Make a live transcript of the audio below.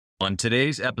On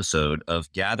today's episode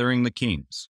of Gathering the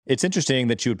Kings. It's interesting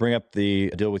that you would bring up the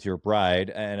deal with your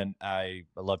bride, and I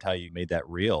loved how you made that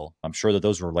real. I'm sure that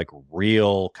those were like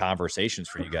real conversations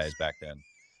for you guys back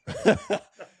then.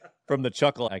 From the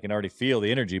chuckle, I can already feel the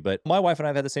energy, but my wife and I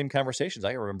have had the same conversations.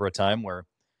 I remember a time where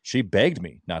she begged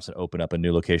me not to open up a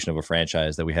new location of a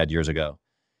franchise that we had years ago.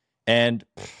 And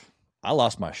I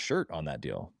lost my shirt on that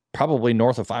deal, probably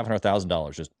north of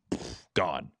 $500,000, just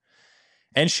gone.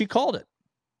 And she called it.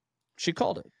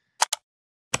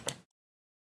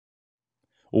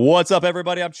 What's up,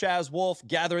 everybody? I'm Chaz Wolf,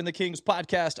 Gathering the Kings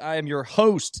podcast. I am your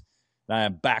host, and I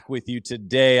am back with you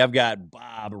today. I've got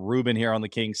Bob Rubin here on the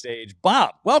King stage.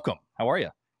 Bob, welcome. How are you?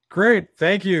 Great.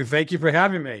 Thank you. Thank you for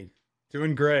having me.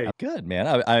 Doing great. Good,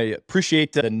 man. I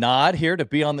appreciate the nod here to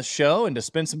be on the show and to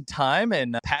spend some time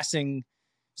and passing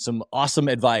some awesome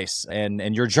advice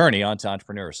and your journey onto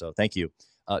entrepreneur. So thank you.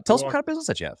 Tell us what kind of business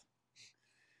that you have.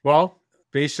 Well,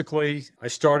 basically, I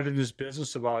started in this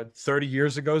business about 30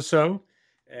 years ago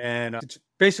and it's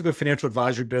basically a financial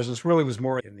advisory business. Really was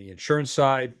more in the insurance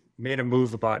side. Made a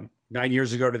move about 9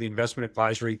 years ago to the investment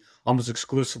advisory, almost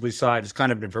exclusively side. It's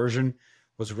kind of an inversion.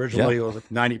 Was originally over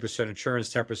 90%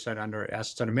 insurance, 10% under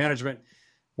assets under management.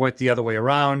 Went the other way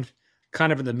around.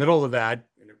 Kind of in the middle of that,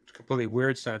 in a completely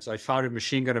weird sense, I founded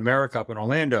Machine Gun America up in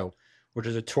Orlando, which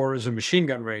is a tourism machine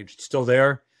gun range. It's still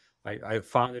there. I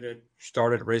founded it,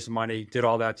 started, raised the money, did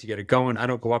all that to get it going. I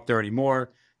don't go up there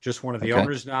anymore. Just one of the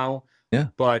owners now. Yeah.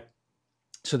 But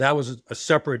so that was a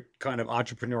separate kind of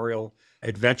entrepreneurial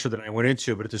adventure that I went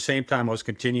into. But at the same time, I was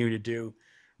continuing to do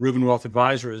Rubin Wealth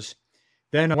Advisors.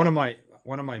 Then one of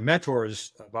my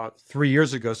mentors about 3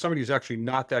 years ago, somebody who's actually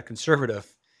not that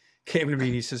conservative, came to me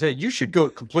and he says, "Hey, you should go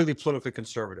completely politically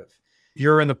conservative.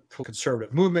 You're in the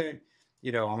conservative movement.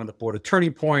 You know, I'm on the board of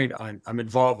Turning Point.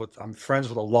 I'm friends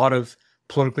with a lot of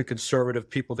politically conservative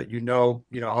people that you know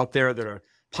out there that are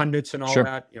pundits and all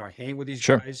that. You know, I hang with these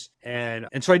guys." And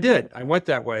so I did. I went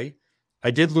that way. I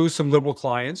did lose some liberal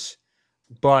clients,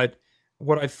 but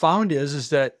what I found is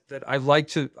that I like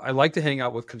to hang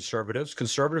out with conservatives.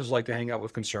 Conservatives like to hang out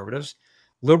with conservatives.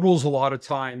 Liberals a lot of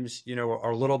times,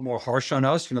 are a little more harsh on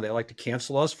us. They like to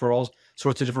cancel us for all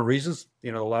sorts of different reasons.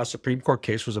 The last Supreme Court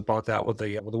case was about that with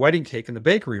the wedding cake in the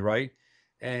bakery, right?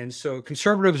 And so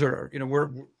conservatives are,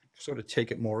 we're sort of take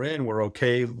it more in. We're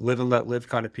okay, live and let live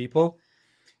kind of people.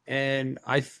 And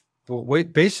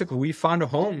basically we found a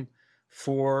home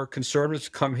for conservatives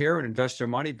to come here and invest their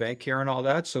money, bank here and all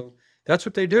that. So that's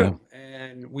what they do. Yeah.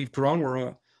 And we've grown.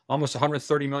 We're almost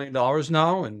 $130 million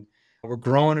now, and we're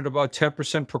growing at about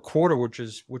 10% per quarter, which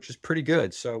is pretty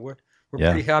good. So we're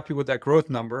pretty happy with that growth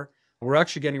number. We're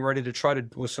actually getting ready to try to,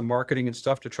 with some marketing and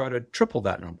stuff, to try to triple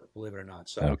that number, believe it or not.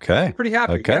 So we're pretty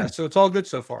happy. Okay. Yeah, so it's all good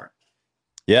so far.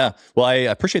 Yeah. Well, I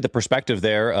appreciate the perspective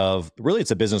there of really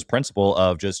it's a business principle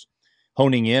of just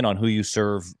honing in on who you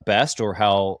serve best or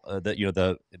how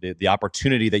the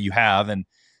opportunity that you have. And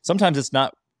sometimes it's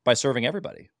not by serving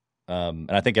everybody.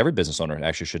 And I think every business owner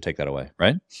actually should take that away,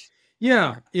 right?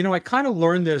 Yeah. I kind of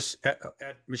learned this at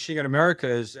Machine Gun America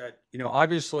is that,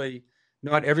 obviously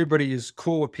not everybody is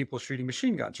cool with people shooting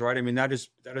machine guns, right? I mean, that is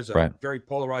a very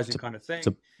polarizing kind of thing.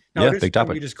 Big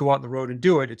topic. You just go out on the road and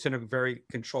do it. It's in a very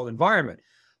controlled environment.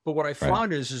 But what I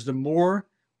found is the more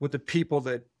with the people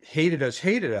that hated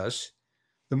us,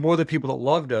 the more the people that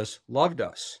loved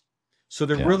us. So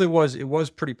there really it was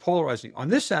pretty polarizing. On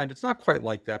this end, it's not quite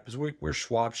like that because we're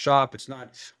Schwab shop. It's not,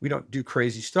 we don't do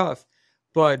crazy stuff.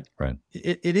 But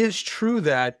it is true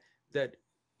that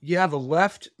the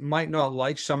left might not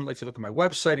like some, if you look at my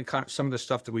website and kind of some of the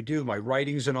stuff that we do, my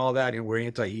writings and all that, and we're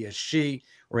anti-ESG,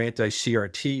 we're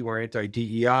anti-CRT, we're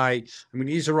anti-DEI. I mean,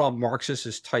 these are all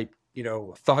Marxist type,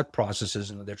 thought processes,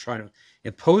 and they're trying to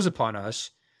impose upon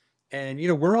us. And,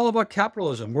 we're all about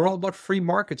capitalism. We're all about free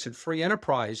markets and free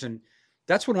enterprise. And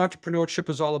that's what entrepreneurship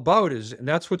is all about and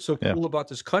that's what's so cool about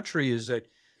this country is that,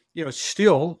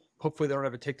 still, hopefully they don't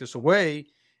ever take this away,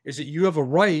 is that you have a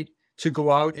right to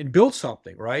go out and build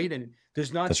something, right? And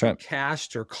there's not some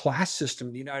caste or class system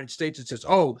in the United States that says,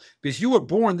 oh, because you were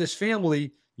born in this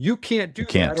family, you can't do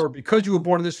that. Or because you were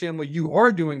born in this family, you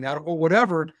are doing that or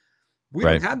whatever. We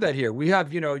don't have that here. We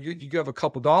have, you have a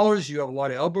couple dollars, you have a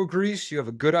lot of elbow grease, you have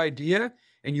a good idea,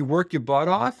 and you work your butt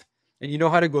off, and you know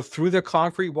how to go through the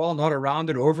concrete wall, not around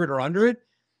it, over it, or under it.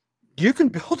 You can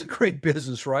build a great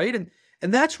business, right?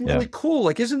 And that's really cool.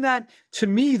 Like, isn't that, to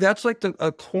me, that's like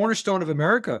a cornerstone of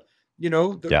America.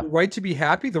 The right to be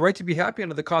happy. The right to be happy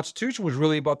under the Constitution was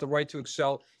really about the right to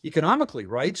excel economically,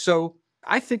 right? So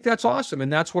I think that's awesome,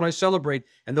 and that's what I celebrate.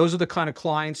 And those are the kind of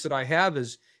clients that I have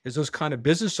is those kind of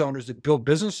business owners that build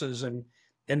businesses, and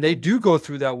they do go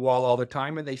through that wall all the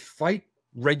time, and they fight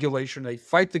regulation. They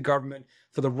fight the government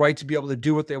for the right to be able to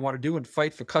do what they want to do and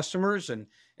fight for customers and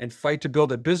fight to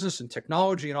build a business and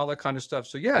technology and all that kind of stuff.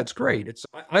 So yeah, it's great.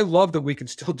 I love that we can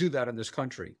still do that in this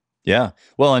country. Yeah.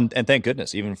 Well, and thank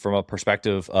goodness, even from a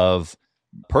perspective of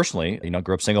personally,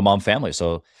 grew up single mom family.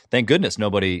 So thank goodness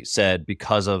nobody said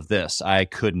because of this, I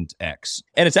couldn't X.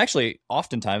 And it's actually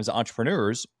oftentimes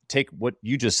entrepreneurs take what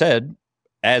you just said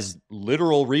as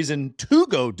literal reason to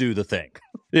go do the thing.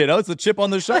 It's the chip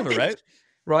on the shoulder, right?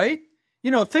 Right.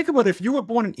 Think about if you were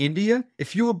born in India,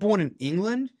 if you were born in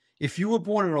England, if you were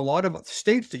born in a lot of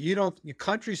states that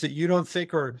countries that you don't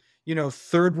think are,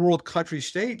 third world country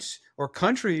states or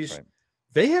countries, right.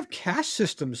 They have caste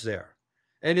systems there.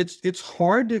 And it's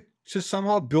hard to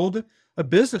somehow build a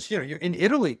business. You're in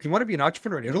Italy. If you want to be an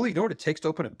entrepreneur in Italy, you know what it takes to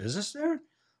open a business there?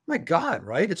 My God,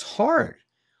 right? It's hard.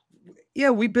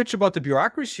 Yeah, we bitch about the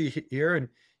bureaucracy here and,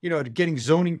 getting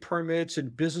zoning permits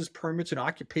and business permits and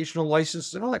occupational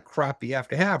licenses and all that crap you have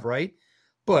to have, right?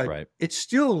 But right.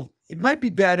 It might be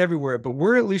bad everywhere, but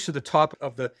we're at least at the top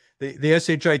of the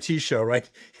SHIT show, right?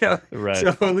 Yeah. Right. So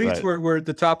at least right. we're at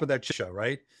the top of that show,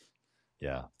 right?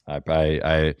 Yeah.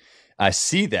 I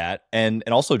see that. And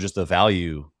also just the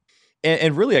value.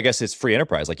 And really, I guess it's free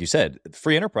enterprise. Like you said,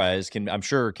 free enterprise I'm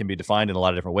sure can be defined in a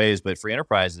lot of different ways, but free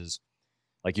enterprise is,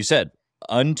 like you said,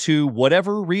 unto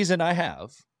whatever reason I have,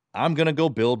 I'm going to go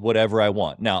build whatever I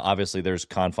want. Now, obviously there's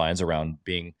confines around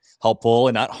being helpful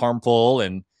and not harmful.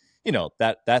 And,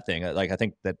 that thing, like, I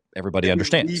think that everybody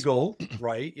understands. Legal,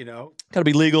 right. Got to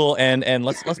be legal and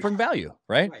let's bring value.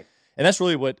 Right. And that's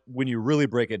really when you really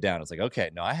break it down, it's like,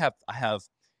 okay, no, I have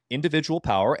individual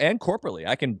power and corporately,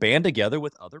 I can band together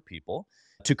with other people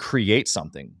to create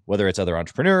something, whether it's other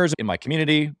entrepreneurs in my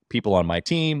community, people on my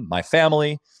team, my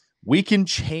family. We can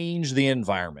change the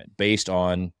environment based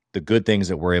on the good things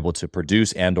that we're able to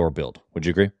produce and or build. Would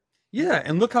you agree? Yeah.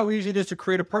 And look how easy it is to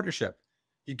create a partnership.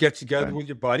 You get together with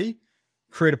your buddy,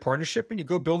 create a partnership, and you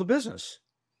go build a business.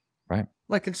 Right.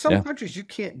 Like in some countries, you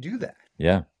can't do that.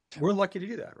 Yeah. We're lucky to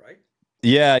do that, right?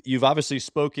 Yeah. You've obviously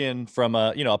spoken from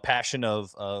a passion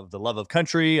of the love of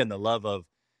country and the love of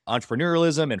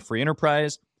entrepreneurialism and free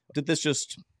enterprise. Did this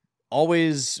just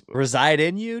always reside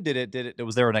in you?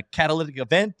 Was there a catalytic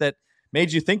event that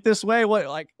made you think this way?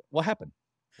 What happened?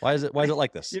 Why is it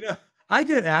like this? I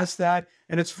get asked that,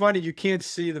 and it's funny, you can't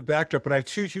see the backdrop, but I have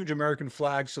two huge American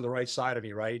flags to the right side of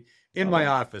me, right? In my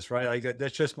office, right? Like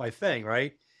that's just my thing,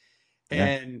 right? Yeah.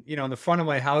 And, in the front of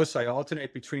my house, I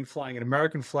alternate between flying an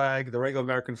American flag, the regular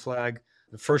American flag,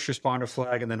 the first responder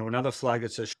flag, and then another flag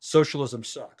that says socialism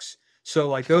sucks. So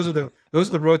like those are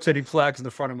the rotating flags in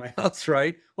the front of my house,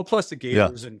 right? Well, plus the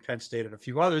Gators and Penn State and a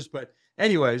few others. But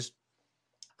anyways,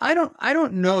 I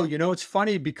don't know. It's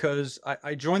funny because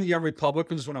I joined the Young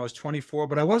Republicans when I was 24,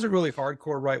 but I wasn't really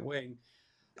hardcore right wing.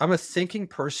 I'm a thinking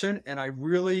person, and I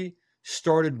really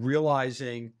started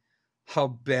realizing how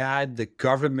bad the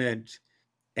government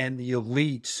and the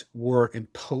elites were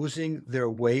imposing their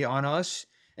way on us.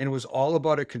 And it was all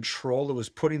about a control. It was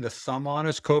putting the thumb on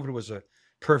us. COVID was a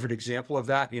perfect example of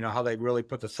that. How they really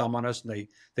put the thumb on us and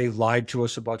they lied to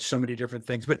us about so many different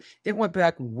things. But it went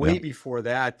back way before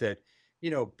that,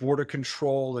 border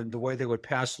control and the way they would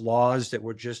pass laws that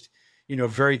were just,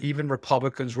 even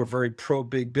Republicans were very pro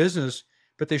big business,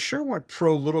 but they sure weren't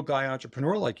pro little guy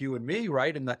entrepreneur like you and me,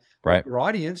 right? And your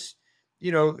audience,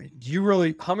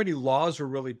 how many laws were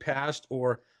really passed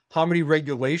or how many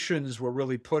regulations were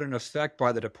really put in effect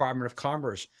by the Department of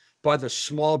Commerce, by the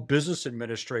Small Business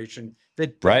Administration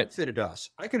that benefited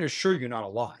us? I can assure you not a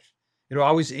lot.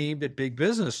 Always aimed at big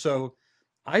business. So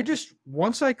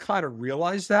once I kind of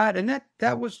realized that, and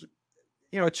that was,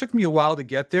 it took me a while to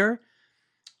get there.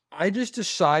 I just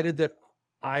decided that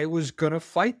I was going to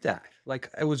fight that.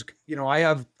 Like I was, I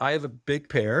have a big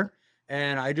pair,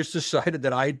 and I just decided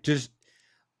that I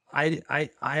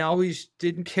always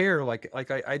didn't care.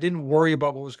 I didn't worry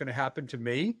about what was going to happen to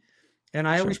me. And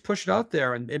I always push it out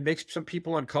there, and it makes some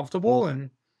people uncomfortable,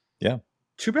 and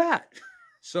too bad.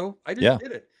 So I just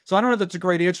did it. So I don't know if that's a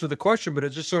great answer to the question, but it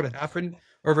just sort of happened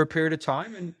over a period of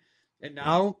time. And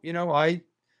now,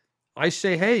 I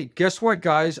say, hey, guess what,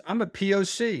 guys? I'm a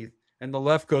POC. And the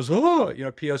left goes, oh,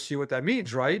 POC, what that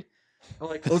means, right? I'm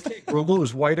like, okay, blue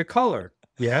is white a color.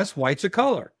 Yes, white's a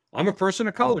color. I'm a person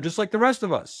of color, just like the rest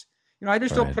of us. I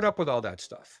just don't put up with all that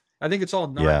stuff. I think it's all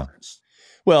nonsense.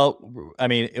 Well, I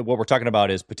mean, what we're talking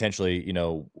about is potentially,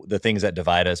 the things that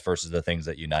divide us versus the things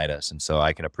that unite us. And so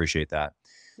I can appreciate that.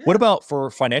 Yeah. What about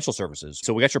for financial services?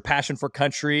 So we got your passion for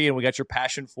country and we got your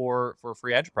passion for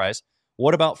free enterprise.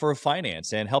 What about for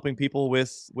finance and helping people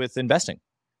with investing?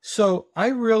 So I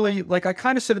really, I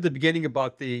kind of said at the beginning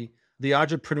about the the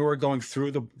entrepreneur going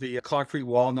through the concrete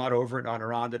wall, not over it, not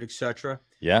around it, etc.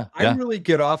 Yeah. I Yeah. really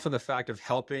get off on the fact of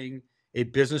helping a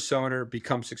business owner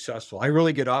become successful. I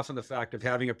really get off on the fact of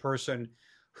having a person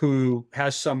who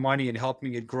has some money and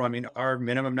helping it grow. I mean, our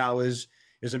minimum now is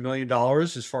 $1 million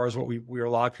as far as what we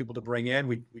allow people to bring in.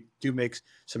 We do make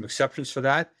some exceptions for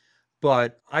that,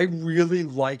 but I really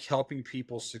like helping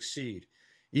people succeed.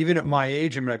 Even at my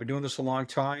age, I mean, I've been doing this a long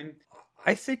time.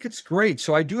 I think it's great.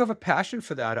 So I do have a passion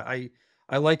for that. I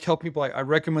like helping people. I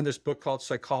recommend this book called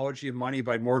Psychology of Money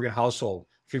by Morgan Housel.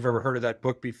 If you've ever heard of that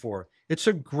book before, it's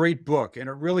a great book, and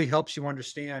it really helps you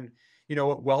understand,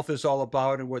 what wealth is all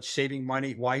about and what saving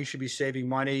money, why you should be saving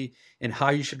money, and how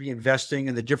you should be investing,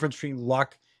 and the difference between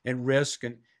luck and risk.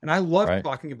 And I love Right.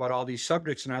 talking about all these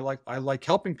subjects, and I like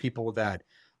helping people with that.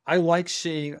 I like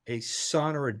seeing a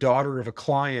son or a daughter of a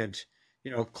client.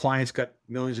 Client's got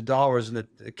millions of dollars, and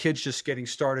the kid's just getting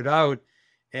started out.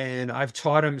 And I've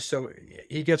taught him, so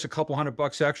he gets a couple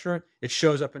 $100 extra. It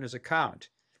shows up in his account.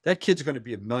 That kid's going to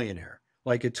be a millionaire.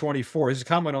 Like at 24, his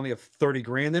account might only have 30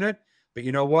 grand in it, but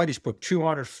you know what? He's put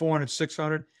 200, 400,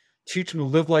 600. Teach him to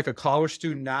live like a college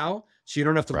student now, so you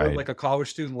don't have to live Right. like a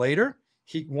college student later.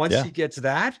 Once Yeah. he gets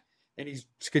that, and he's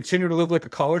continuing to live like a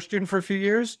college student for a few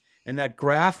years, and that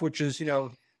graph, which is,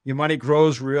 your money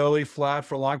grows really flat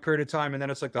for a long period of time, and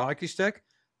then it's like the hockey stick.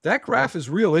 That graph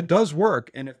is real. It does work.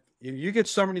 And if you get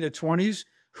somebody in the 20s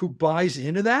who buys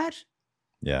into that,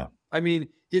 Yeah. I mean,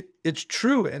 it's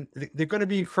true, and they're going to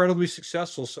be incredibly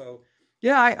successful. So,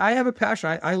 yeah, I have a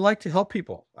passion. I like to help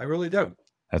people. I really do.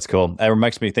 That's cool. That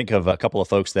makes me think of a couple of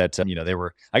folks that, they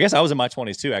were, I guess I was in my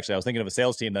 20s too, actually. I was thinking of a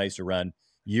sales team that I used to run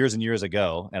years and years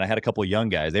ago. And I had a couple of young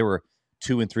guys. They were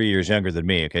 2 and 3 years younger than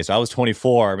me. Okay. So I was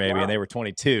 24 maybe, Wow. and they were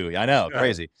 22. I know, Yeah.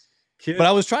 crazy. Kid. But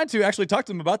I was trying to actually talk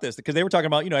to them about this because they were talking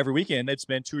about, every weekend they'd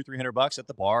spend $200 or $300 at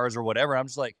the bars or whatever. I'm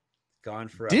just like, Gone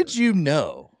forever. did you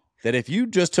know that if you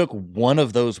just took one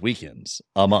of those weekends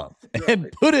a month and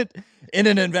Right. put it in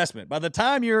an investment, by the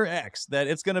time you're X, that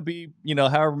it's going to be,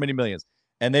 however many millions.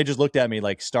 And they just looked at me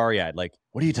like starry-eyed, like,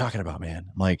 what are you talking about, man?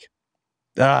 I'm like,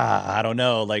 I don't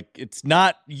know. Like, it's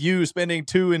not you spending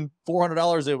 $200 and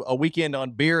 $400 a weekend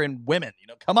on beer and women.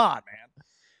 Come on, man.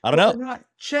 I don't know. They're not,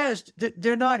 Chaz,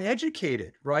 they're not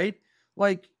educated, right?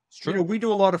 Like, It's true. we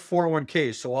do a lot of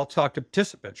 401ks, so I'll talk to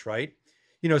participants, right?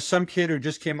 Some kid who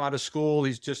just came out of school,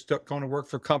 he's just going to work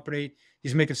for a company,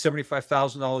 he's making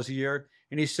 $75,000 a year,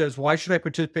 and he says, why should I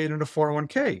participate in a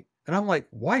 401k? And I'm like,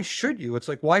 why should you? It's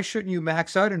like, why shouldn't you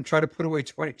max out and try to put away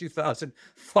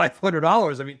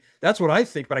 $22,500? I mean, that's what I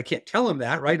think, but I can't tell him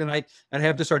that, right? And I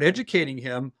have to start educating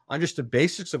him on just the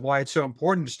basics of why it's so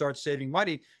important to start saving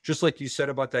money, just like you said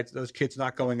about those kids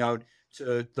not going out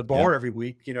to the bar every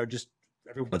week, just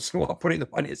every once in a while putting the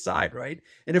money aside, right?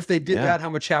 And if they did that, how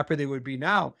much happier they would be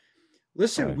now.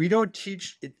 Listen, Right. we don't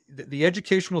teach it. The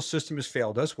educational system has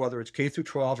failed us, whether it's K through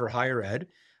 12 or higher ed.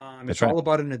 That's It's right. all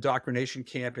about an indoctrination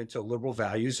camp into liberal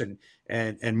values and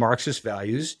Marxist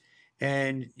values.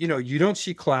 And, you don't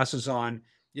see classes on,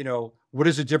 what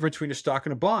is the difference between a stock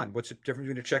and a bond? What's the difference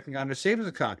between a checking account and a savings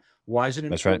account? Why is it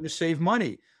That's important right. to save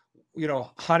money?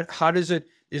 How does it,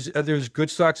 are there's good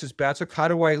stocks, there's bad stocks? How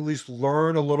do I at least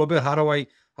learn a little bit? How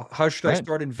should I Right.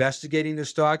 start investigating the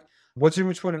stock? What's the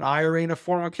difference between an IRA and a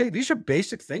 401k? These are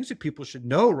basic things that people should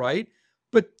know, right?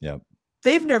 But Yep.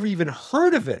 they've never even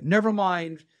heard of it. Never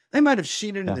mind, they might have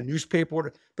seen it in Yeah. the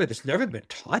newspaper, but it's never been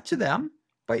taught to them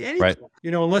by anyone. Right.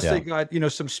 Unless Yeah. they got,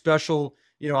 some special,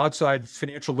 outside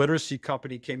financial literacy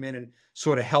company came in and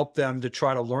sort of helped them to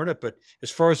try to learn it. But as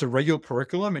far as the regular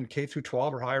curriculum in K through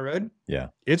 12 or higher ed, Yeah.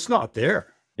 it's not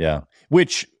there. Yeah.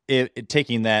 Which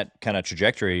taking that kind of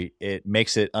trajectory, it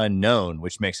makes it unknown,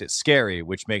 which makes it scary,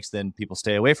 which makes then people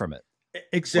stay away from it,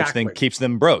 Exactly. which then keeps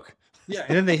them broke. Yeah.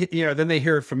 And then they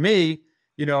hear it from me,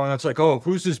 and it's like, oh,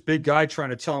 who's this big guy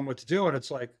trying to tell them what to do? And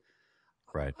it's like,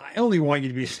 Right. I only want you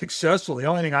to be successful. The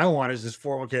only thing I want is this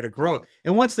 401k to grow.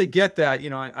 And once they get that,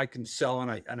 I can sell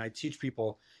and I teach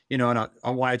people,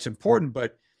 on why it's important.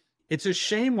 But it's a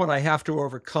shame what I have to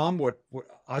overcome, what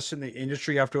us in the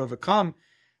industry have to overcome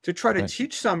to try to Right.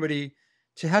 teach somebody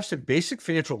to have some basic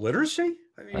financial literacy.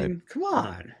 I mean, come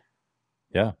on.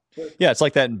 Yeah. Yeah. It's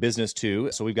like that in business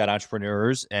too. So we've got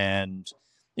entrepreneurs and,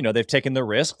 they've taken the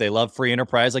risk. They love free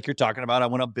enterprise like you're talking about. I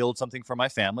want to build something for my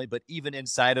family, but even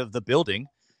inside of the building,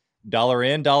 dollar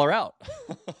in, dollar out,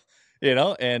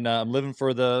 and I'm living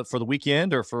for the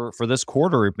weekend or for this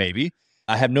quarter, maybe.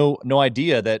 I have no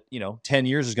idea that, 10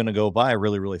 years is going to go by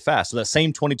really, really fast. So that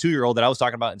same 22-year-old that I was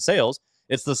talking about in sales,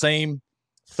 it's the same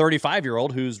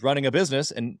 35-year-old who's running a business.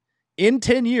 And in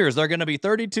 10 years, they're going to be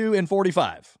 32 and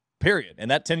 45. period.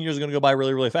 And that 10 years is going to go by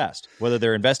really, really fast, whether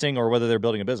they're investing or whether they're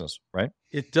building a business, right?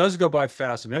 It does go by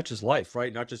fast. I mean, that's just life,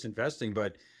 right? Not just investing,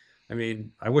 but I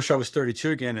mean, I wish I was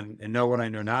 32 again and know what I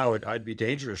know now. I'd be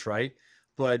dangerous, right?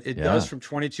 But it does from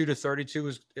 22 to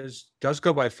 32 does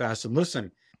go by fast. And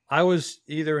listen, I was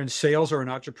either in sales or an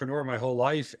entrepreneur my whole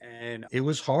life, and it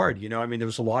was hard. You know, I mean, there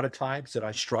was a lot of times that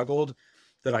I struggled,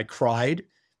 that I cried,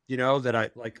 you know, that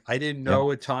I didn't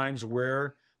know at times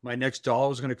where my next dollar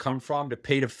was going to come from to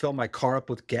pay to fill my car up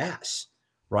with gas,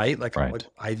 right? Like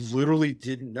I literally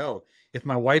didn't know. If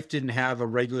my wife didn't have a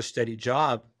regular steady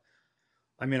job,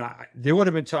 I mean, there would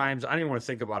have been times I didn't want to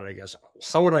think about it, I guess.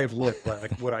 How would I have lived?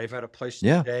 Like, would I have had a place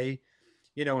to stay?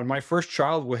 You know, and my first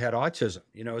child had autism,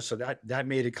 you know, so that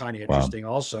made it kind of interesting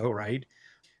also, right?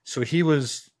 So he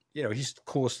was, you know, he's the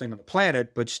coolest thing on the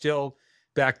planet, but still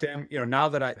back then, you know, now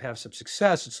that I have some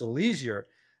success, it's a little easier.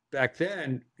 Back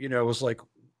then, you know, it was like,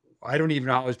 I don't even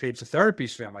know how I was paid for therapy,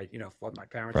 so you know, what my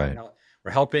parents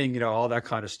were helping, you know, all that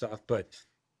kind of stuff. But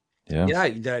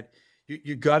that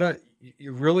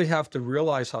you really have to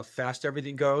realize how fast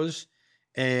everything goes,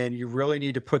 and you really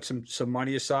need to put some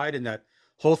money aside. And that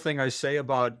whole thing I say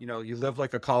about, you know, you live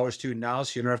like a college student now,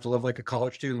 so you don't have to live like a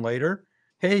college student later.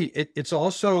 Hey, it's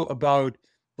also about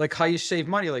like how you save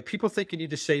money. Like people think you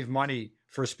need to save money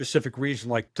for a specific reason,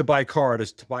 like to buy a car,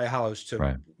 to buy a house,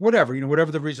 to whatever, you know,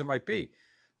 whatever the reason might be.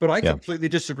 But I completely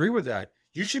disagree with that.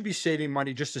 You should be saving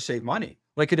money just to save money.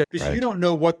 Like because you don't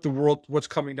know what's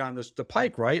coming down the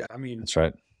pike, right? I mean, that's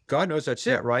right. God knows that's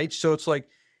it, right? So it's like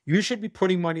you should be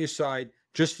putting money aside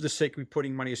just for the sake of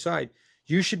putting money aside.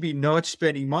 You should be not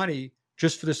spending money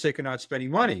just for the sake of not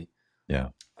spending money. Yeah.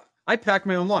 I pack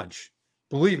my own lunch.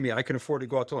 Believe me, I can afford to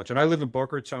go out to lunch. And I live in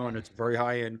Boca Raton. It's a very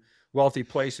high-end, wealthy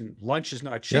place, and lunch is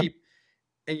not cheap.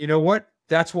 And you know what?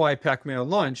 That's why I pack my own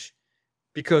lunch,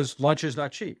 because lunch is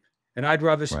not cheap. And I'd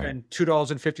rather spend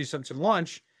 $2.50 in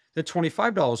lunch than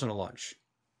 $25 in a lunch.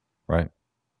 Right.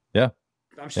 Yeah.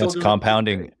 I'm still doing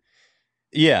compounding.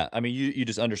 Yeah. I mean, you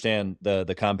just understand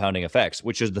the compounding effects,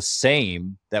 which is the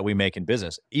same that we make in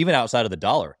business, even outside of the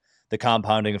dollar, the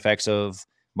compounding effects of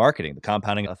marketing, the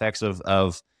compounding effects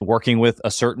of working with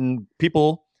a certain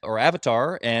people or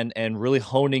avatar and really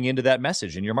honing into that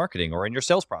message in your marketing or in your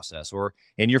sales process or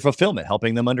in your fulfillment,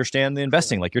 helping them understand the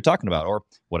investing like you're talking about, or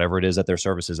whatever it is that their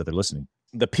services that they're listening.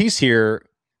 The piece here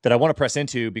that I want to press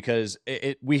into, because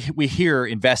we hear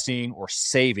investing or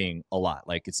saving a lot.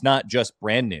 Like it's not just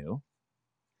brand new,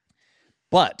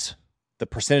 but the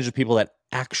percentage of people that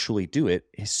actually do it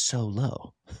is so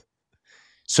low.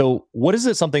 So what is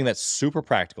it, something that's super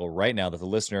practical right now that the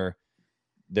listener,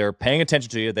 they're paying attention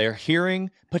to you, they're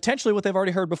hearing potentially what they've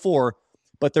already heard before,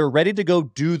 but they're ready to go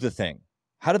do the thing?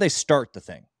 How do they start the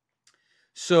thing?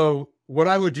 So what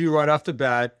I would do right off the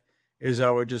bat is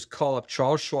I would just call up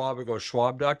Charles Schwab and go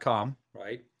schwab.com,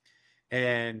 right?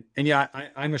 And yeah,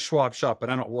 I'm a Schwab shop, but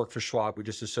I don't work for Schwab. We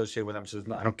just associate with them, so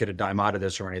I don't get a dime out of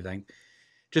this or anything.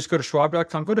 Just go to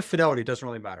schwab.com, go to Fidelity, it doesn't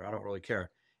really matter. I don't really care.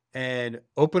 And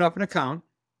open up an account,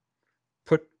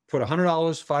 put $100,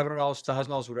 $500,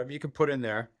 $1,000, whatever you can put in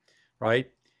there, right?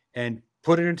 And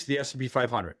put it into the S&P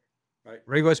 500, right?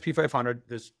 Regular S&P 500,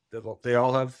 they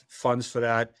all have funds for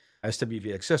that.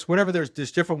 SWVXS, whatever,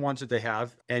 there's different ones that they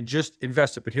have, and just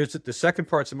invest it. But here's the second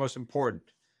part's the most important.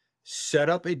 Set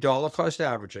up a dollar cost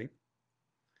averaging,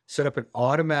 set up an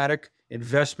automatic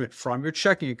investment from your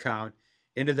checking account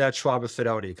into that Schwab or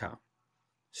Fidelity account.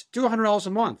 Just do $100 a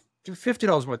month, do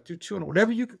 $50 a month, do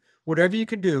 $200, whatever you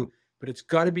can do, but it's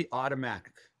got to be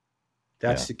automatic.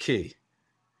 That's the key.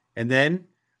 And then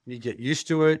you get used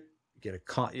to it, you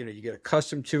get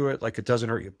accustomed to it, like it doesn't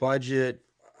hurt your budget.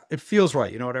 It feels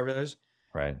right, whatever it is.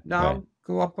 Right. Now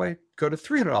go to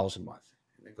 $300 a month,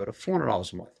 and then go to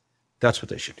 $400 a month. That's what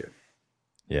they should do.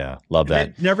 Yeah, love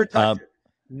that. Never touch it.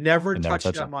 Never touch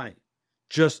that money.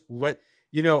 Just all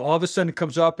of a sudden it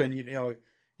comes up, and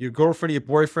your girlfriend or your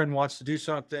boyfriend wants to do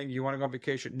something. You want to go on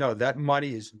vacation. No, that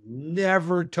money is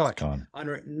never touched.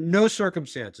 Under no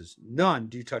circumstances, none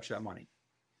do you touch that money.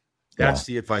 That's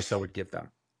the advice I would give them.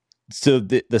 So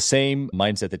the same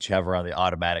mindset that you have around the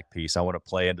automatic piece, I want to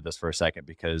play into this for a second,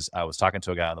 because I was talking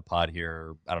to a guy on the pod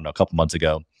here, I don't know, a couple months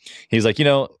ago. He's like,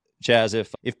 Chaz,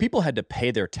 if people had to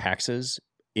pay their taxes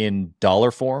in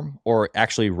dollar form or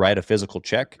actually write a physical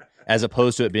check as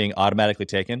opposed to it being automatically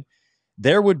taken,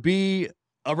 there would be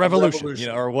a revolution.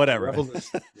 Or whatever.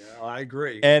 Revolution. Yeah, I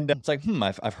agree. And it's like,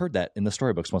 I've heard that in the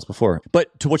storybooks once before.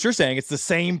 But to what you're saying, it's the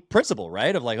same principle,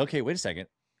 right? Of like, okay, wait a second.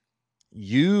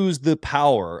 Use the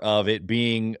power of it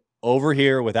being over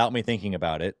here without me thinking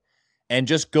about it, and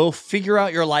just go figure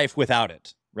out your life without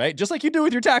it, right? Just like you do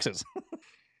with your taxes.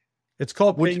 It's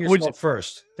called Would- paying would yourself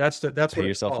first. That's what Pay it's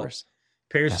yourself called. first.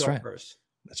 Pay That's yourself right. first.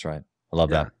 That's right. I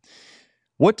love Yeah.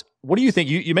 that. What do you think?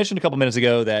 You mentioned a couple minutes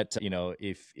ago that,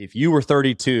 if you were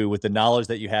 32 with the knowledge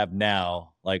that you have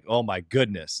now, like, oh my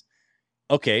goodness.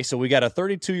 Okay, so we got a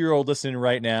 32-year-old listening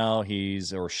right now.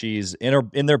 He's or she's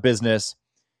in their business,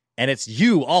 and it's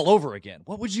you all over again.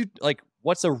 What would you like?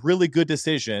 What's a really good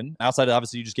decision outside of,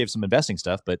 obviously you just gave some investing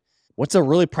stuff, but what's a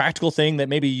really practical thing that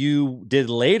maybe you did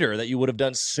later that you would have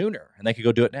done sooner and they could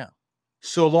go do it now?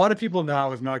 So a lot of people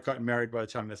now have not gotten married by the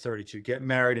time they're 32. Get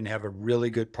married and have a really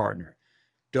good partner.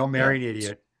 Don't marry an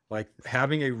idiot. Like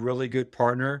having a really good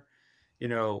partner,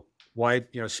 wife,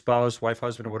 spouse, wife,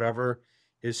 husband, or whatever,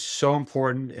 is so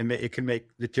important, and it can make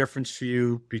the difference for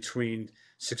you between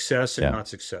success and not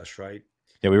success, right?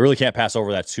 Yeah, we really can't pass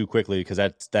over that too quickly because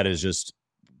that is just,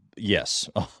 yes,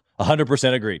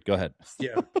 100% agreed. Go ahead.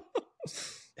 Yeah.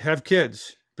 Have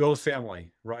kids, build a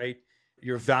family, right?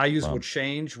 Your values will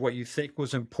change. What you think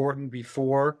was important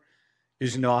before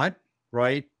is not,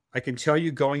 right? I can tell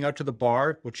you going out to the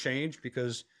bar will change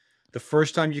because the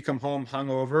first time you come home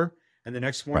hungover and the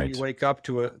next morning you wake up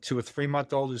to a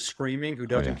 3-month-old who's screaming who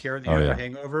doesn't care that you have a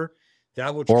hangover,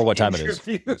 that will change. Or what time it is.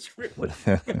 Really.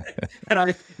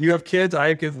 And you have kids, I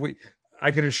have kids.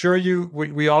 I can assure you,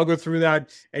 we all go through that,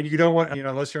 and you don't want,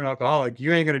 unless you're an alcoholic,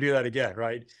 you ain't going to do that again,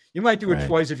 right? You might do it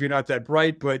twice if you're not that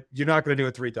bright, but you're not going to do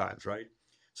it 3 times, right?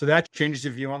 So that changes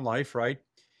your view on life, right?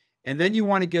 And then you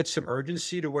want to get some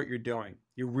urgency to what you're doing.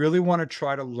 You really want to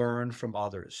try to learn from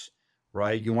others,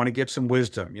 right? You want to get some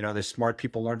wisdom. The smart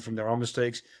people learn from their own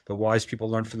mistakes. The wise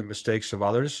people learn from the mistakes of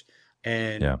others.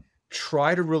 And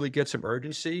try to really get some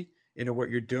urgency into what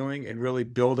you're doing and really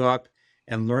build up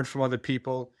and learn from other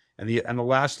people. And the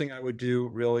last thing I would do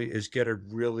really is get a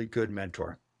really good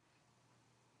mentor.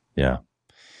 Yeah.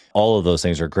 All of those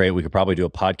things are great. We could probably do a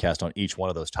podcast on each one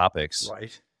of those topics.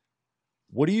 Right.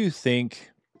 What do you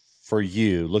think for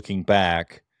you, looking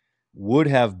back, would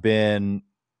have been,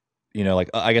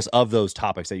 I guess of those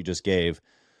topics that you just gave,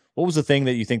 what was the thing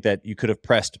that you think that you could have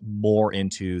pressed more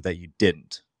into that you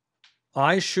didn't?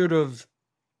 I should have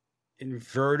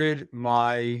inverted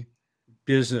my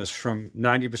business from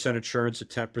 90% insurance to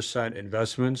 10%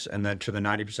 investments, and then to the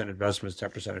 90% investments,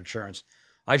 10% insurance.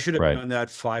 I should have done that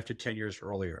 5 to 10 years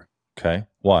earlier. Okay.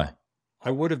 Why?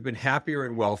 I would have been happier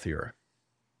and wealthier.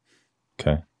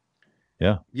 Okay.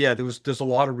 Yeah. Yeah, there's a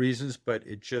lot of reasons, but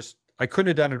I couldn't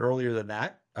have done it earlier than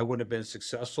that. I wouldn't have been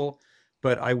successful,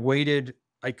 but I waited.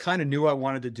 I kind of knew I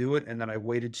wanted to do it, and then I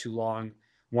waited too long.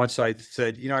 Once I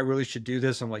said, I really should do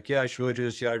this. I'm like, yeah, I should really do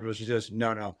this. Yeah, I really should do this.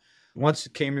 No. Once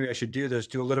it came to me, I should do this,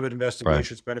 do a little bit of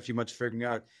investigation, spend a few months figuring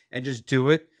out, and just do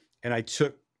it. And I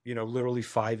took, literally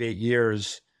 5-8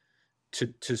 years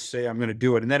to say I'm going to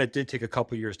do it. And then it did take a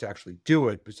couple of years to actually do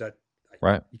it, because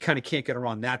you kind of can't get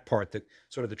around that part, that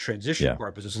sort of the transition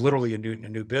part, because it's literally a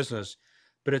new business.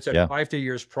 But it's at 5 to 8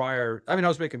 years prior. I mean, I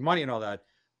was making money and all that,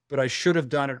 but I should have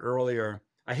done it earlier.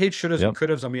 I hate shouldas and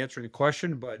couldas. I'm answering the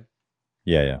question, but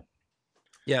yeah.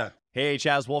 Hey,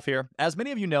 Chaz Wolf here. As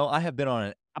many of you know, I have been on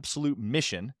an absolute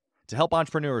mission to help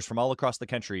entrepreneurs from all across the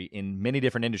country in many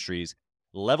different industries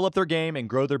level up their game and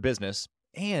grow their business,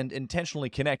 and intentionally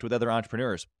connect with other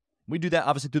entrepreneurs. We do that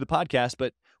obviously through the podcast,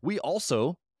 but we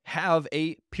also have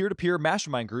a peer-to-peer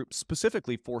mastermind group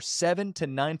specifically for 7 to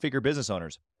 9-figure business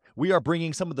owners. We are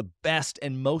bringing some of the best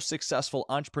and most successful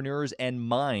entrepreneurs and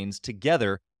minds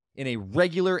together in a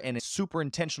regular and a super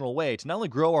intentional way to not only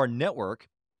grow our network,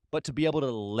 but to be able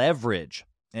to leverage.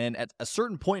 And at a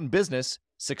certain point in business,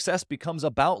 success becomes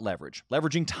about leverage,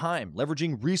 leveraging time,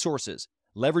 leveraging resources,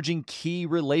 leveraging key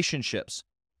relationships.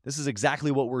 This is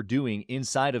exactly what we're doing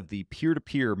inside of the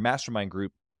peer-to-peer mastermind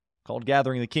group called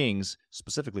Gathering the Kings,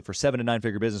 specifically for 7 to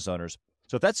 9-figure business owners.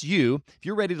 So if that's you, if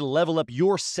you're ready to level up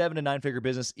your 7 to 9-figure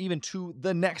business even to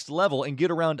the next level and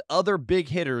get around other big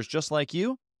hitters just like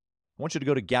you, I want you to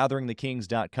go to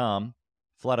gatheringthekings.com,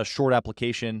 fill out a short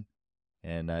application,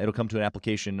 and it'll come to an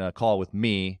application call with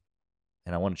me,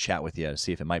 and I want to chat with you to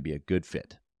see if it might be a good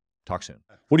fit. Talk soon.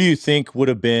 What do you think would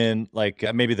have been like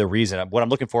maybe the reason? What I'm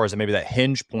looking for is maybe that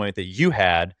hinge point that you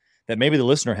had that maybe the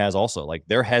listener has also. Like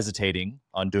they're hesitating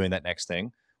on doing that next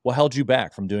thing. What held you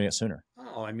back from doing it sooner?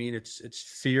 Oh, I mean, it's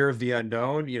fear of the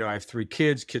unknown. I have 3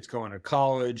 kids going to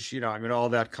college, all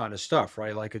that kind of stuff,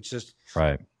 right? Like it's just,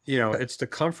 it's the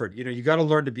comfort. You got to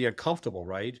learn to be uncomfortable,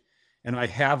 right? And I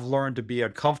have learned to be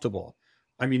uncomfortable.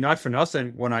 I mean, not for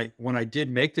nothing. When I did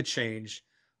make the change,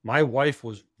 my wife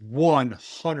was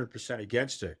 100%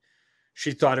 against it.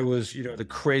 She thought it was, the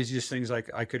craziest things I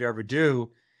could ever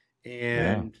do.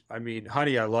 And I mean,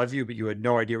 honey, I love you, but you had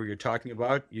no idea what you're talking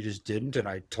about. You just didn't. And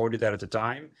I told you that at the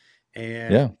time.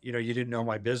 and, Yeah. you didn't know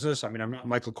my business. I mean, I'm not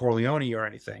Michael Corleone or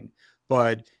anything,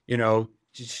 but,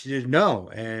 she didn't know.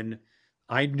 And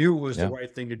I knew it was the Yeah.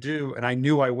 right thing to do. And I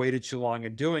knew I waited too long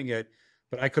in doing it,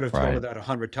 but I could have told her Right. that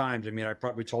 100 times. I mean, I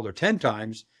probably told her 10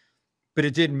 times, but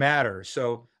it didn't matter.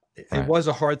 So it Right. was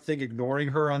a hard thing ignoring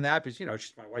her on that because,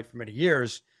 she's my wife for many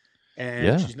years and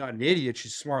Yeah. she's not an idiot.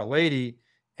 She's a smart lady.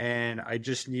 And I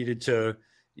just needed to,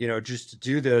 just to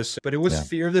do this. But it was Yeah.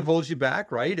 fear that holds you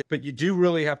back, right? But you do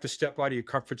really have to step out of your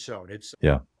comfort zone. It's,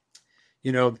 Yeah.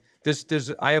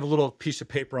 I have a little piece of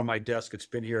paper on my desk. It's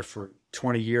been here for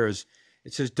 20 years.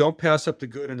 It says, don't pass up the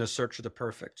good in the search of the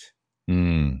perfect.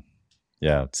 Mm.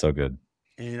 Yeah. It's so good.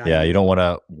 And Yeah. You don't want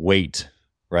to wait,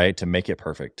 right, to make it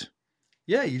perfect.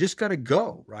 yeah, you just got to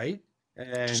go, right?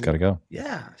 Just got to go.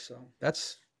 Yeah. So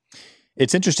that's.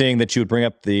 It's interesting that you would bring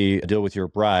up the deal with your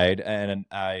bride, and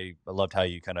I loved how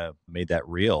you kind of made that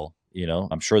real.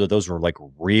 I'm sure that those were like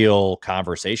real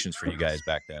conversations for you guys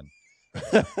back then.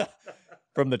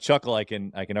 From the chuckle, I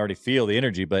can already feel the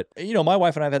energy. But my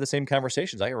wife and I have had the same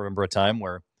conversations. I remember a time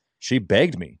where she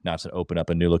begged me not to open up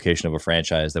a new location of a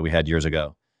franchise that we had years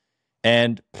ago,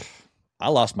 and I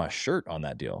lost my shirt on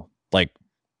that deal, like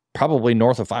probably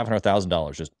north of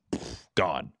 $500,000, just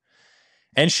gone.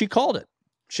 And she called it.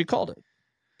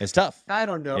 It's tough. I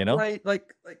don't know, You know? right?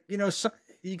 Like so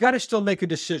you got to still make a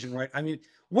decision, right? I mean,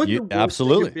 wouldn't the worst thing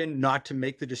Absolutely. have been not to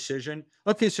make the decision?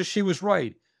 Okay, so she was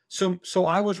right. So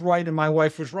I was right and my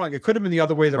wife was wrong. It could have been the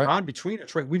other way Right. around between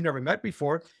us, right? We've never met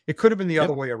before. It could have been the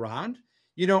other Yep. way around.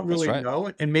 You don't That's really right.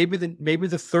 know. And maybe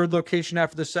the third location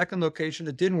after the second location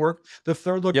that didn't work, the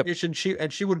third Yep. location, she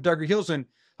would have dug her heels in.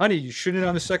 Honey, you shouldn't have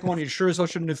done the second one. You sure as hell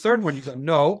shouldn't have done the third one. You go,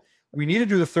 no, we need to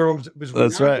do the third one because we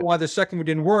That's now know right. why the second one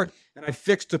didn't work. And I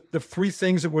fixed the three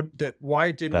things why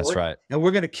it didn't That's work. right. And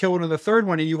we're going to kill it on the third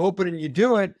one. And you open it and you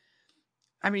do it.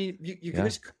 I mean, you Yeah.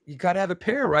 you got to have a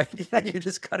pair, right? You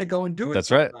just got to go and do it.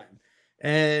 That's right. sometime.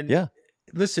 And Yeah.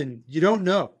 listen, you don't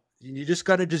know. You just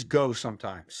got to just go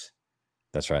sometimes.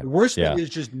 That's right. The worst Yeah. thing is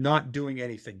just not doing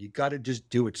anything. You got to just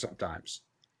do it sometimes.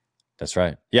 That's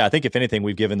right. Yeah. I think if anything,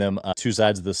 we've given them two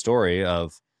sides of the story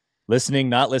of listening,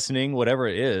 not listening, whatever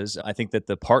it is. I think that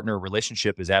the partner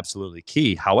relationship is absolutely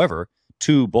key. However,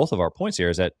 to both of our points here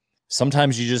is that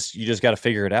sometimes you just got to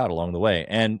figure it out along the way.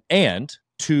 And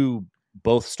to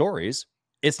both stories,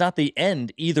 it's not the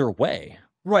end either way.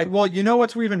 Right. Well, you know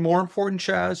what's even more important,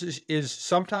 Chaz, is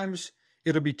sometimes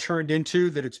it'll be turned into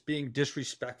that it's being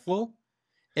disrespectful.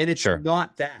 And it's Sure.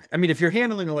 not that. I mean, if you're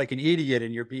handling it like an idiot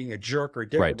and you're being a jerk or a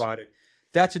dick Right. about it,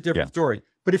 that's a different Yeah. story.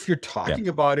 But if you're talking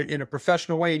about it in a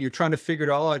professional way and you're trying to figure it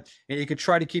all out and you can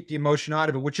try to keep the emotion out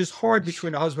of it, which is hard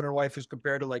between a husband and wife as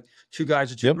compared to like two guys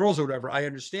or two Yep. girls or whatever. I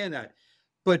understand that.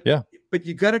 But Yeah. but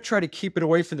you got to try to keep it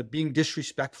away from the being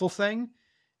disrespectful thing.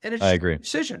 And it's I just agree. a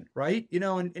decision, right?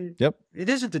 And Yep. it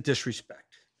isn't the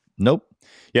disrespect. Nope.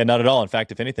 Yeah, not at all. In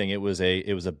fact, if anything, it was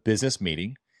a business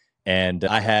meeting, and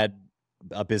I had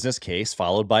a business case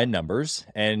followed by numbers,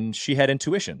 and she had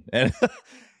intuition. And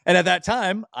and at that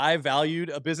time, I valued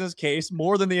a business case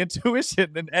more than the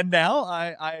intuition. And now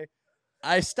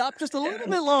I stopped just a little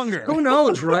bit longer. Who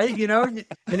knows, right? And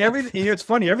everything, it's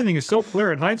funny, everything is so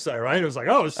clear in hindsight, right? It was like,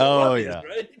 oh, it's so Oh, obvious, yeah.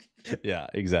 right? Yeah,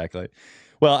 exactly.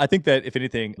 Well, I think that if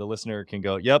anything, the listener can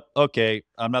go, yep, okay,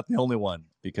 I'm not the only one,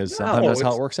 because sometimes No, that's how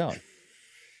it's- it works out.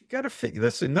 You got to figure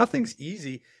this. Nothing's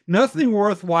easy. Nothing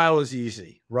worthwhile is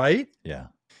easy, right? Yeah.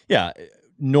 Yeah.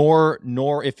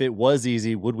 Nor if it was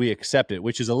easy, would we accept it,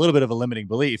 which is a little bit of a limiting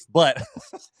belief. But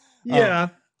Yeah.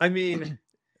 I mean,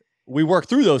 we work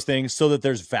through those things so that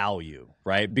there's value,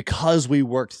 right? Because we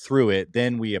worked through it,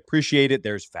 then we appreciate it.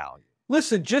 There's value.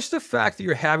 listen, just the fact that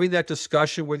you're having that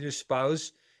discussion with your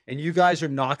spouse and you guys are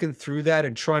knocking through that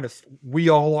and trying to, we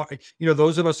all are,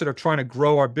 those of us that are trying to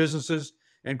grow our businesses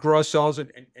and grow ourselves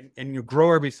and you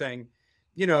grow everything,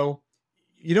 you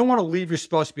don't want to leave your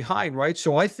spouse behind, right?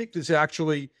 So I think there's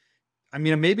actually, I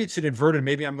mean, maybe it's an inverted,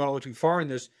 maybe I'm going a little too far in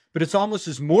this, but it's almost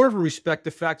as more of a respect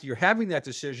the fact that you're having that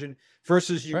decision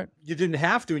versus you Right. you didn't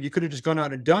have to and you could have just gone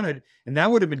out and done it, and that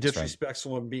would have been That's right.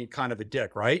 disrespectful and being kind of a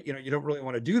dick, right? You don't really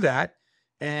want to do that,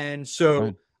 and so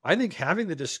Right. I think having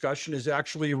the discussion is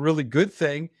actually a really good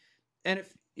thing. And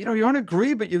if you don't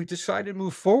agree, but you decide to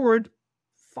move forward,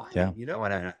 fine.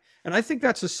 Yeah. And I think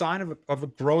that's a sign of a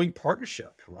growing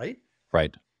partnership, right?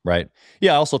 Right. Right.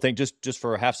 Yeah. I also think just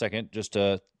for a half second, just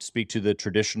to speak to the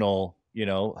traditional,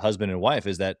 husband and wife,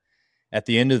 is that at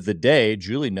the end of the day,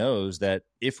 Julie knows that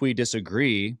if we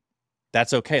disagree,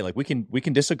 that's okay. Like we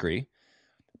can disagree,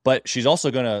 but she's also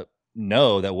going to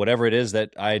know that whatever it is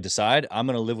that I decide, I'm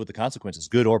going to live with the consequences,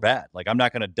 good or bad. Like I'm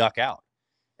not going to duck out.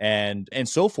 And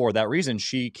so for that reason,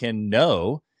 she can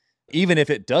know even if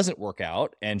it doesn't work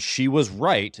out and she was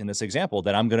right in this example,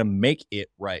 that I'm going to make it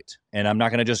right. And I'm not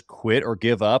going to just quit or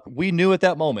give up. We knew at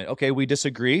that moment, okay, we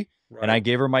disagree. Right. And I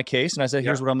gave her my case and I said,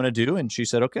 here's what I'm going to do. And she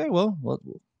said, okay, well,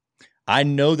 I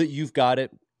know that you've got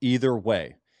it either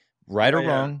way, right or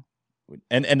wrong.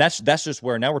 And that's just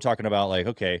where now we're talking about like,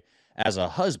 okay, as a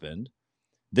husband,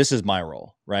 this is my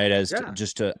role, right?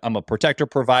 I'm a protector,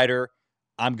 provider.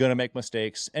 I'm going to make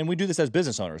mistakes. And we do this as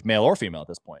business owners, male or female at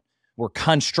this point. We're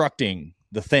constructing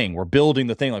the thing. We're building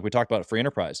the thing like we talked about at Free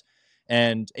Enterprise.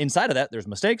 And inside of that, there's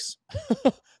mistakes.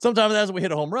 Sometimes that's when we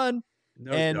hit a home run.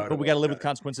 But we got to live with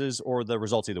consequences or the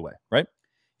results either way, right?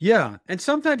 Yeah. And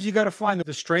sometimes you got to find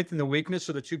the strength and the weakness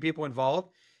of the two people involved.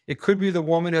 It could be the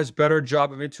woman has better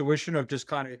job of intuition of just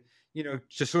kind of,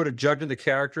 just sort of judging the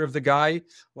character of the guy.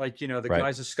 Like, the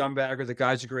guy's a scumbag or the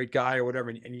guy's a great guy or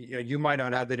whatever. And you might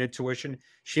not have that intuition.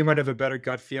 She might have a better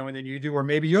gut feeling than you do. Or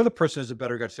maybe you're the person who has a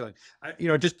better gut feeling.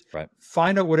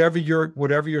 Find out whatever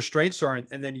your strengths are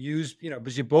and then use,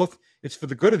 because you both, it's for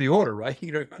the good of the order, right?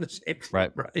 On the same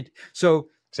team, right? So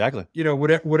exactly,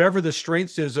 whatever the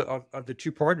strengths is of the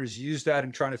two partners, use that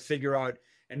and trying to figure out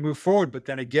and move forward. But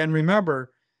then again,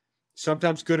 remember,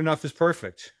 sometimes good enough is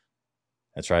perfect.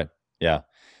 That's right. Yeah,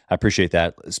 I appreciate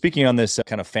that. Speaking on this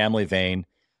kind of family vein,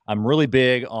 I'm really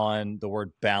big on the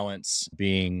word balance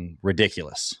being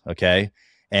ridiculous. Okay.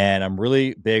 And I'm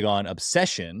really big on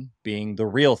obsession being the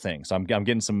real thing. So I'm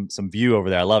getting some view over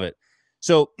there. I love it.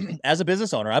 So as a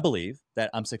business owner, I believe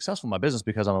that I'm successful in my business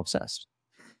because I'm obsessed,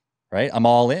 right? I'm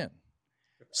all in.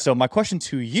 So my question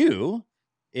to you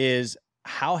is,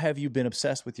 how have you been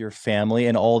obsessed with your family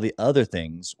and all the other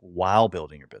things while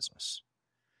building your business?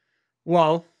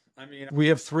 Well, we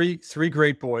have three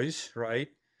great boys, right?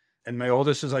 And my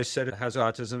oldest, as I said, has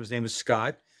autism. His name is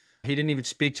Scott. He didn't even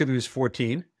speak till he was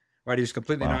 14, right? He was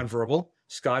completely nonverbal.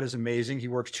 Scott is amazing. He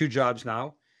works 2 jobs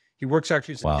now. He works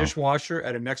actually as a dishwasher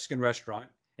at a Mexican restaurant,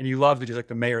 and he loves it. He's like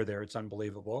the mayor there. It's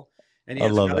unbelievable. And he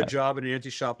has another job at an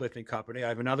anti-shoplifting company. I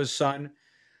have another son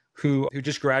who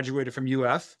just graduated from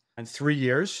UF in 3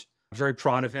 years. I'm very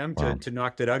proud of him to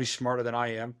knock that out. He's smarter than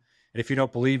I am. And if you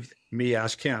don't believe me,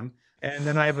 ask him. And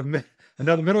then I have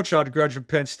another middle child who graduated from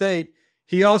Penn State.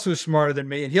 He also is smarter than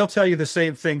me, and he'll tell you the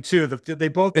same thing too. They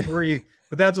both agree,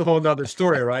 but that's a whole nother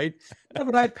story, right? Yeah,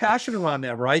 but I had passion around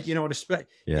them, right?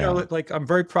 Like I'm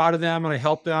very proud of them, and I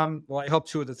help them. Well, I help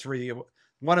 2 of the 3.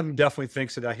 One of them definitely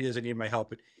thinks that he doesn't need my help,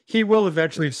 but he will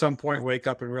eventually at some point wake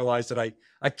up and realize that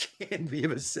I can't be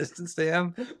of assistance to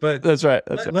him. But that's right.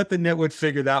 Let the nitwit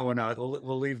figure that one out.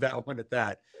 We'll leave that one at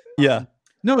that. Yeah.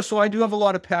 No, so I do have a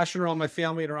lot of passion around my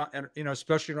family and around,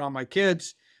 especially around my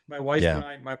kids. My wife and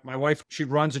I, my wife, she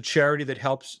runs a charity that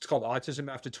helps. It's called Autism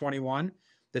After 21,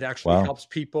 that actually helps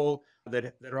people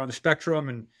that are on the spectrum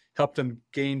and help them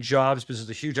gain jobs, because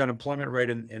there's a huge unemployment rate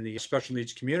in the special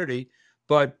needs community.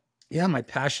 But yeah, my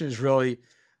passion is really,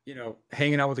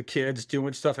 hanging out with the kids,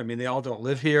 doing stuff. They all don't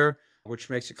live here, which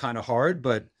makes it kind of hard.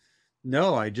 But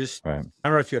no, I don't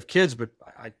know if you have kids, but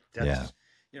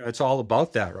it's all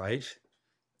about that, right?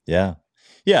 Yeah.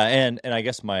 Yeah. And I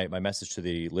guess my message to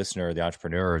the listener, the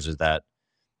entrepreneurs, is that,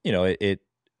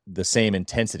 the same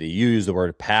intensity. You use the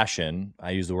word passion.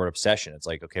 I use the word obsession. It's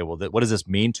like, okay, well, what does this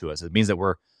mean to us? It means that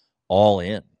we're all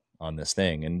in on this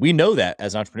thing. And we know that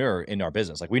as an entrepreneur in our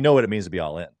business, like we know what it means to be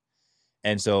all in.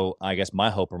 And so I guess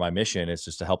my hope or my mission is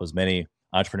just to help as many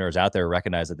entrepreneurs out there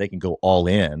recognize that they can go all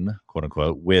in, quote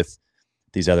unquote, with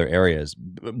these other areas.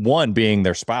 1 being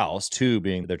their spouse, 2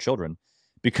 being their children.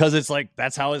 Because it's like,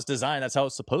 that's how it's designed. That's how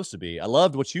it's supposed to be. I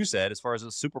loved what you said as far as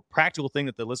a super practical thing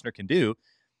that the listener can do.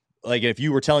 Like if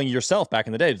you were telling yourself back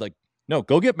in the day, like, no,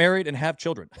 go get married and have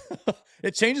children.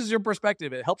 It changes your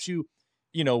perspective. It helps you,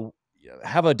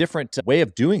 have a different way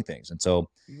of doing things. And so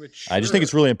I just think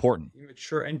it's really important.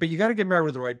 Sure. But you got to get married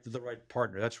with the right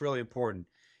partner. That's really important.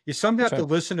 You sometimes have to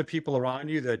listen to people around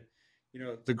you that,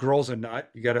 the girl's a nut,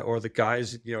 or the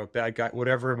guy's, a bad guy,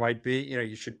 whatever it might be,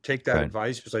 you should take that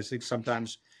advice, because I think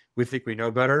sometimes we think we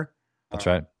know better. That's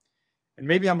right. And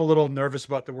maybe I'm a little nervous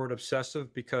about the word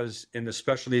obsessive, because in the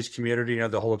special needs community,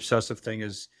 the whole obsessive thing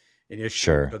is an issue.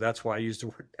 Sure. So that's why I use the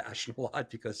word passion a lot,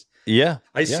 because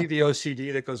I see the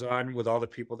OCD that goes on with all the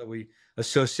people that we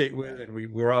associate with.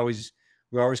 And we're always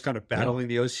kind of battling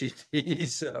the OCD.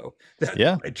 So that's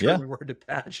why I turn the word to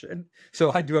passion.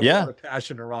 So I do have a lot of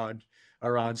passion around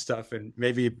stuff, and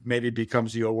maybe it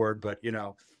becomes your word, but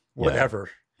whatever.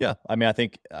 Yeah. I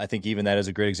think even that is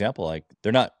a great example. Like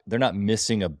they're not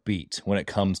missing a beat when it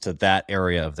comes to that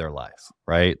area of their life,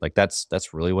 right? Like that's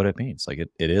really what it means. Like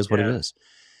it is what it is.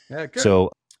 Yeah, good.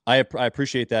 So I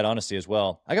appreciate that honesty as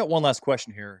well. I got one last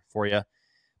question here for you,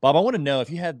 Bob. I want to know if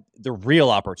you had the real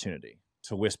opportunity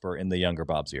to whisper in the younger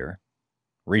Bob's ear,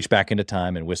 reach back into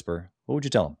time and whisper, what would you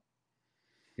tell him?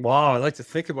 Wow, I'd like to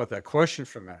think about that question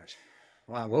for a minute.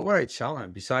 Wow, what would I tell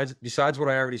him besides what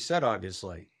I already said,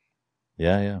 obviously?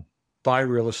 Yeah. Buy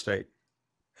real estate.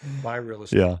 Buy real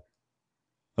estate. Yeah.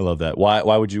 I love that. Why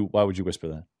would you whisper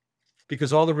that?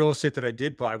 Because all the real estate that I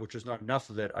did buy, which is not enough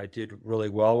of it, I did really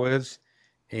well with.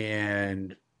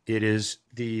 And it is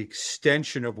the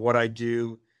extension of what I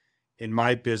do in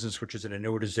my business, which is an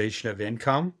annuitization of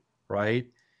income, right?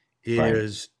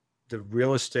 Is the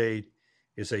real estate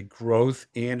is a growth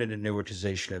and an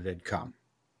annuitization of income.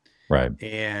 Right.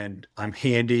 And I'm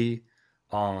handy.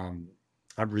 I'm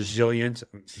resilient.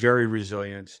 I'm very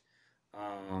resilient.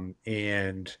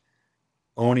 And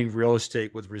owning real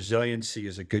estate with resiliency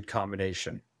is a good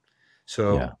combination.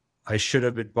 So I should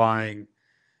have been buying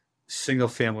single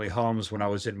family homes when I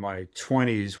was in my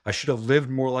 20s. I should have lived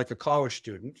more like a college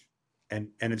student. And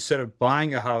instead of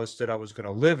buying a house that I was going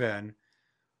to live in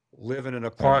an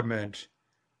apartment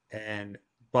and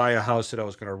buy a house that I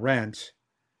was going to rent,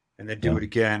 and then do it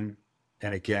again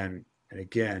and again and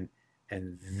again,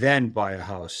 and then buy a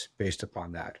house based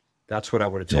upon that. That's what I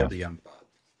would have told the young Bob.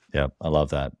 Yeah, I love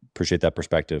that. Appreciate that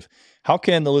perspective. How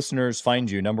can the listeners find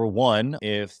you? Number one,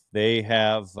 if they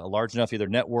have a large enough either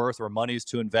net worth or monies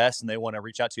to invest and they want to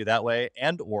reach out to you that way,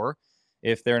 and or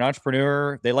if they're an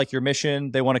entrepreneur, they like your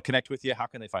mission, they want to connect with you, how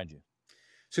can they find you?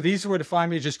 So the easiest way to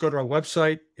find me is just go to our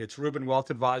website. It's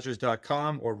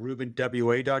RubinWealthAdvisors.com or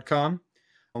RubinWA.com.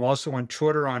 I'm also on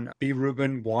Twitter on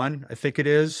BRubin1, I think it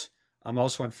is. I'm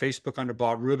also on Facebook under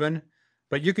Bob Rubin.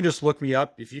 But you can just look me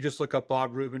up. If you just look up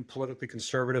Bob Rubin, politically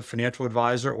conservative financial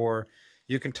advisor, or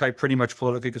you can type pretty much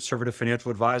politically conservative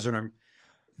financial advisor.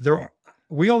 And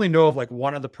we only know of like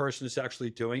one other person that's actually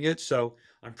doing it. So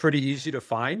I'm pretty easy to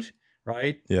find,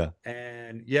 right? Yeah.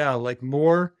 And like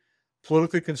more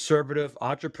politically conservative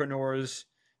entrepreneurs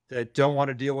that don't want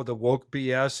to deal with the woke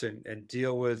BS and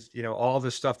deal with, all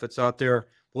the stuff that's out there.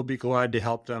 We'll be glad to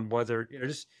help them, whether,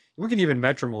 we can even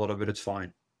mentor them a little bit. It's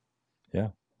fine. Yeah.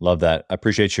 Love that. I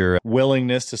appreciate your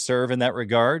willingness to serve in that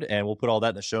regard. And we'll put all that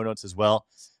in the show notes as well.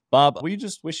 Bob, we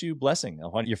just wish you blessing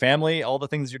on your family, all the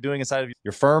things you're doing inside of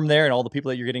your firm there, and all the people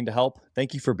that you're getting to help.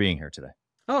 Thank you for being here today.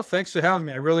 Oh, thanks for having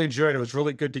me. I really enjoyed it. It was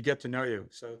really good to get to know you.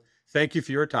 So thank you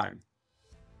for your time.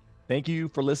 Thank you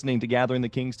for listening to Gathering the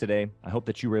Kings today. I hope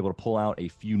that you were able to pull out a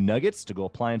few nuggets to go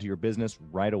apply into your business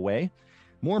right away.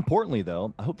 More importantly,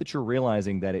 though, I hope that you're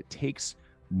realizing that it takes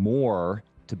more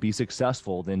to be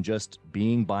successful than just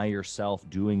being by yourself,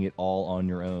 doing it all on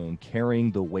your own,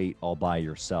 carrying the weight all by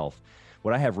yourself.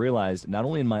 What I have realized, not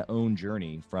only in my own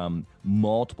journey from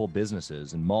multiple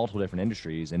businesses and multiple different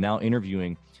industries, and now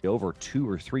interviewing over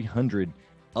 200 or 300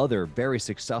 other very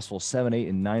successful 7, 8,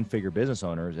 and 9-figure business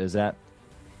owners, is that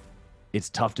it's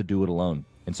tough to do it alone.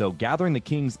 And so Gathering the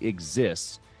Kings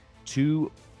exists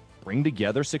to bring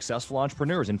together successful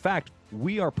entrepreneurs. In fact,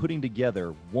 we are putting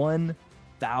together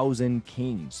 1,000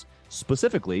 kings,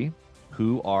 specifically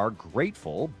who are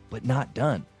grateful but not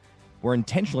done. We're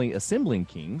intentionally assembling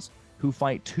kings who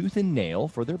fight tooth and nail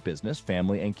for their business,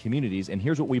 family, and communities. And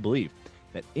here's what we believe,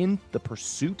 that in the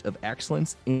pursuit of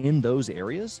excellence in those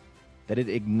areas, that it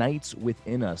ignites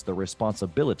within us the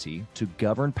responsibility to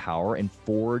govern power and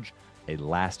forge a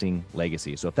lasting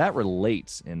legacy. So if that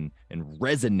relates and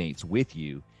resonates with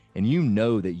you, and you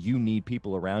know that you need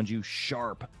people around you,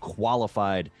 sharp,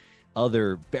 qualified,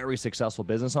 other very successful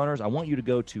business owners, I want you to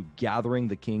go to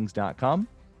gatheringthekings.com.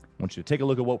 I want you to take a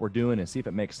look at what we're doing and see if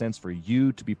it makes sense for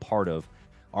you to be part of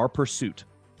our pursuit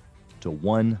to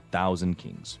 1,000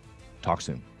 kings. Talk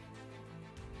soon.